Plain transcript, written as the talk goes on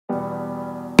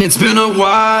It's been a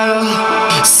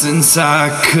while since I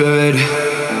could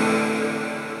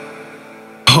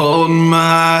hold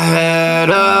my head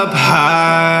up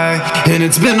high, and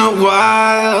it's been a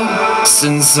while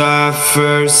since I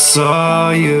first saw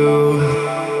you,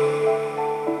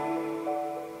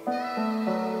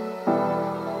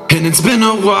 and it's been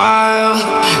a while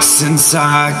since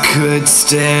I could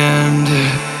stand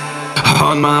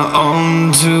on my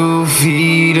own 2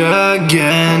 feet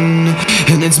again,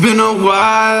 and it's been a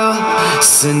while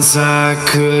since I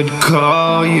could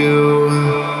call you,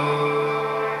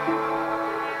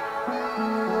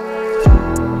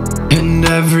 and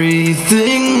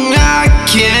everything I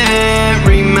can't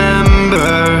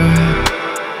remember,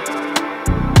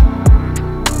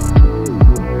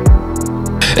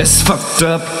 as fucked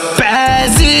up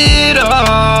as it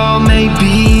all may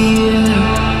be,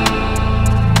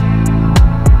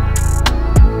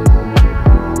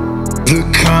 the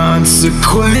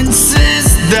consequences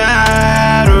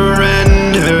that are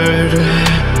rendered,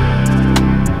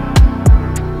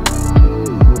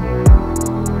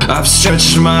 I've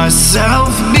stretched myself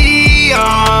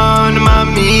beyond my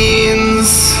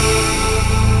means,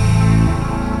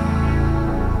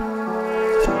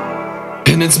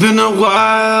 and it's been a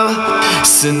while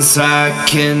since I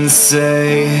can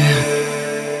say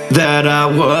that I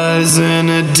wasn't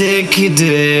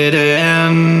addicted,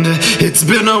 and it's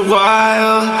been a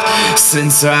while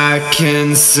since I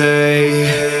can say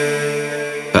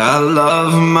I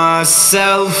love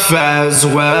myself as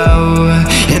well,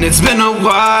 and it's been a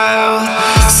while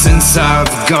since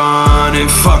I've gone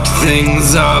and fucked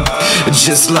things up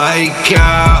just like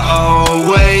I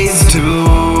always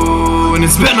do, and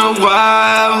it's been a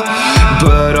while,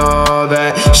 but all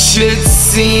that shit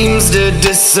seems to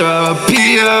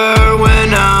disappear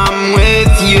when I'm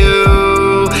with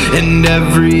you, and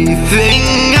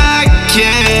everything I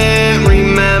can't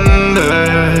remember,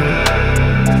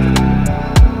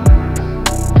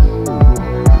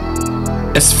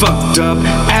 as fucked up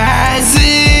as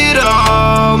it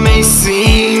all may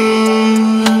seem,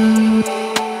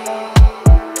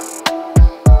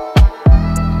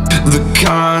 the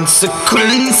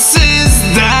consequences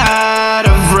that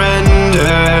I've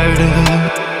rendered,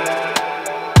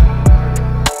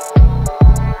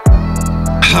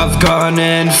 I've gone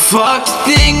and fucked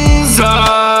things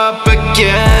up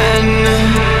again,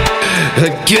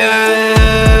 yeah.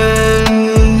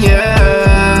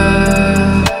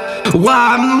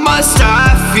 Why must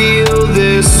I feel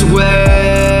this way?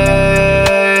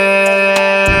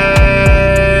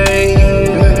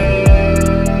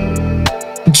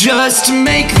 Just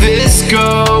make this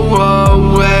go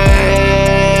away,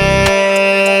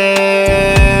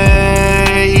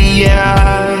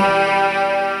 yeah.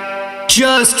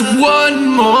 Just one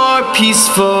more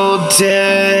peaceful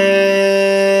day,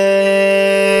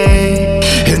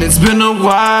 and it's been a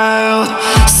while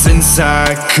since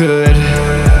I could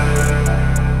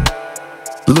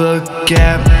look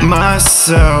at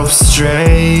myself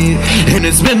straight, and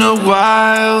it's been a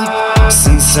while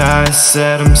since I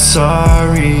said I'm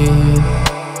sorry,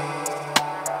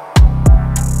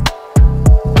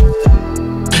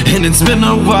 and it's been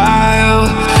a while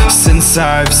since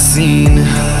I've seen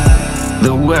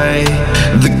the way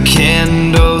the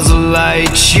candles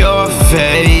light your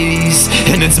face,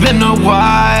 and it's been a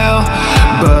while,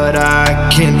 but I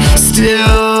can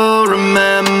still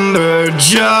remember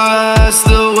just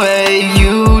the way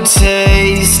you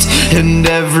taste, and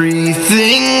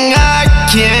everything I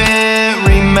can't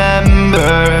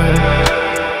remember,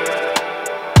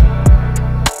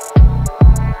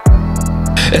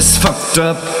 as fucked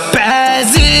up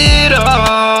as it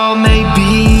all may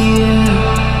be,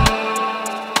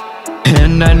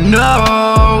 and I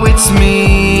know it's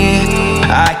me,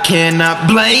 I cannot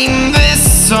blame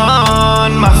this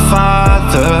on my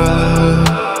father.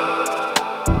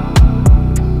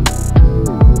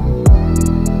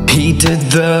 He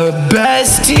did the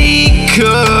best he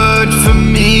could for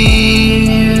me,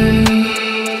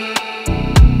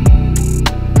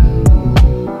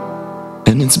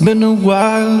 and it's been a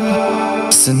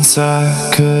while since I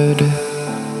could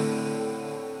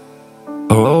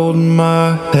hold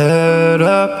my head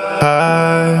up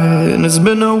high, and it's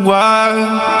been a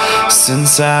while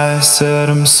since I said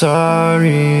I'm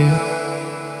sorry.